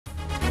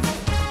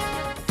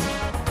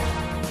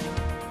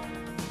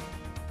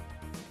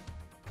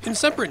In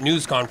separate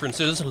news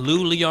conferences,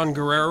 Lou Leon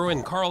Guerrero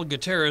and Carl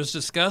Gutierrez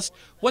discussed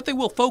what they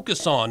will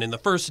focus on in the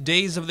first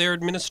days of their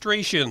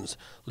administrations.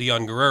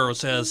 Leon Guerrero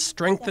says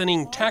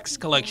strengthening tax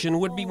collection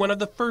would be one of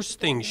the first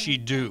things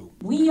she'd do.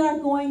 We are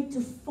going to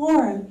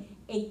form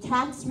a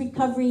tax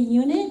recovery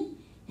unit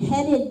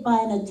headed by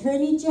an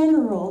attorney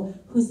general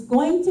who's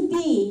going to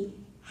be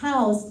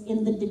housed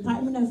in the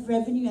Department of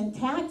Revenue and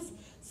Tax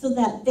so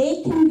that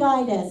they can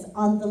guide us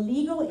on the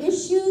legal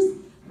issues.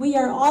 We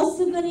are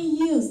also going to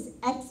use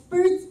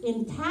experts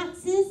in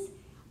taxes,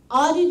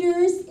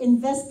 auditors,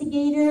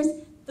 investigators,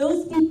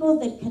 those people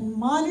that can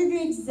monitor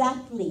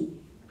exactly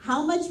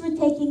how much we're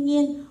taking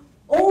in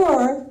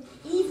or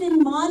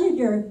even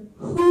monitor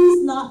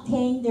who's not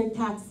paying their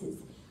taxes.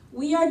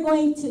 We are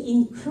going to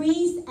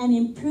increase and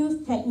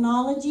improve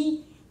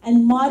technology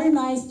and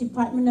modernize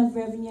Department of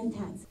Revenue and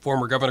Tax.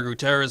 Former Governor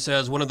Gutierrez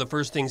says one of the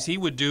first things he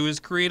would do is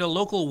create a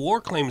local war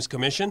claims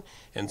commission,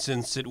 and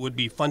since it would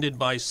be funded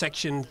by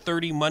Section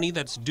 30 money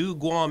that's due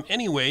Guam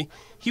anyway,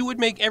 he would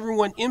make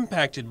everyone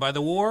impacted by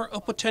the war a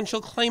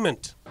potential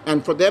claimant.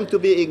 And for them to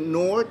be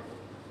ignored,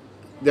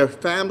 their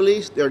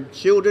families, their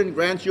children,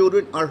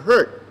 grandchildren are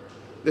hurt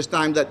this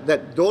time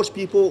that those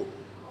people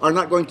are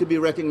not going to be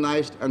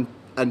recognized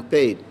and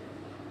paid.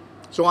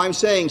 So I'm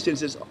saying,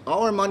 since it's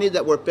our money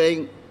that we're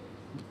paying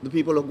the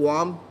people of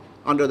Guam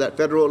under that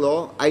federal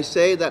law, I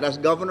say that as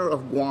governor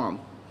of Guam,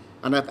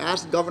 and I've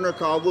asked Governor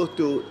Carl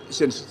to,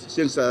 since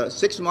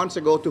 6 months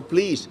ago, to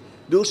please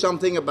do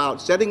something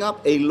about setting up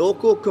a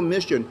local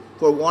commission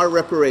for war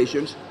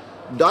reparations,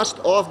 dust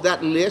off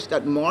that list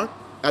at mark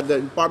at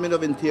the Department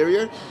of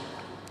Interior,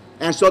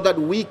 and so that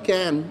we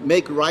can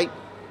make right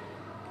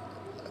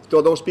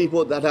to those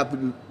people that have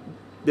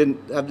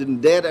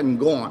been dead and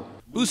gone.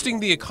 Boosting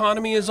the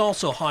economy is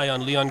also high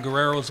on Leon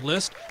Guerrero's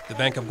list. The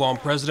Bank of Guam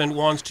president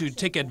wants to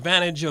take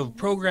advantage of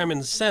program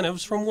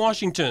incentives from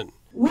Washington.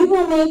 We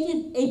will make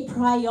it a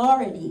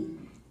priority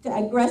to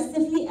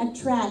aggressively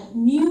attract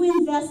new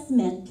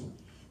investment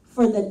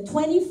for the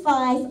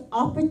 25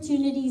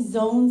 opportunity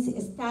zones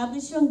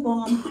established on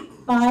Guam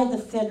by the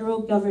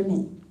federal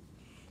government.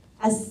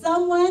 As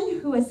someone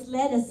who has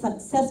led a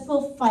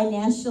successful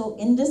financial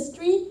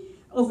industry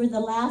over the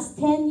last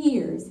 10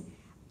 years,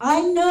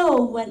 I know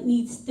what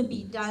needs to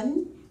be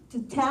done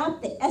to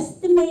tap the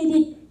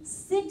estimated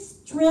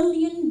 $6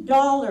 trillion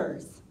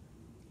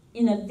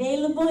in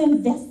available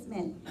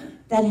investment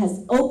that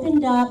has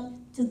opened up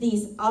to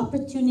these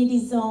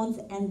opportunity zones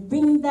and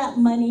bring that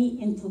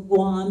money into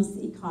Guam's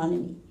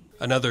economy.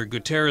 Another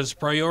Gutierrez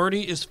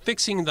priority is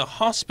fixing the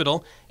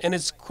hospital and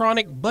its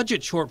chronic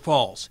budget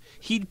shortfalls.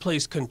 He'd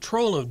place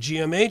control of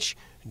GMH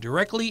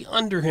directly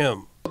under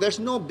him. There's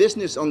no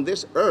business on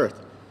this earth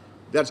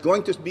that's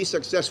going to be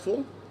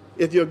successful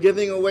if you're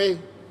giving away,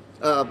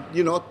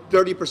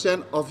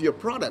 30% of your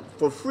product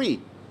for free.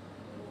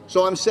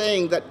 So I'm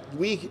saying that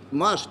we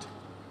must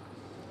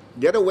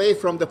get away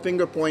from the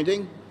finger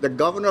pointing. The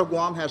governor of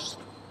Guam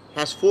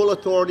has full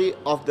authority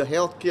of the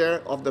health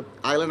care of the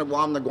island of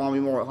Guam, the Guam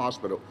Memorial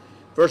Hospital.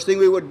 First thing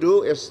we would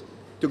do is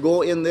to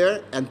go in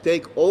there and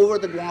take over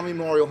the Guam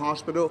Memorial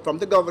Hospital from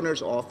the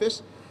governor's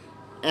office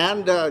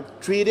and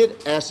treat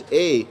it as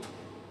a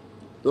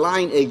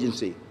line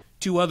agency.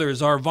 Two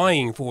others are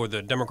vying for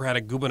the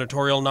Democratic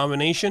gubernatorial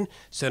nomination,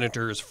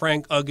 Senators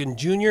Frank Uggan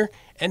Jr.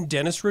 and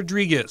Dennis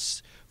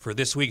Rodriguez. For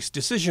this week's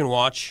Decision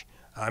Watch,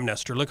 I'm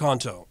Nestor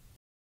Lecanto.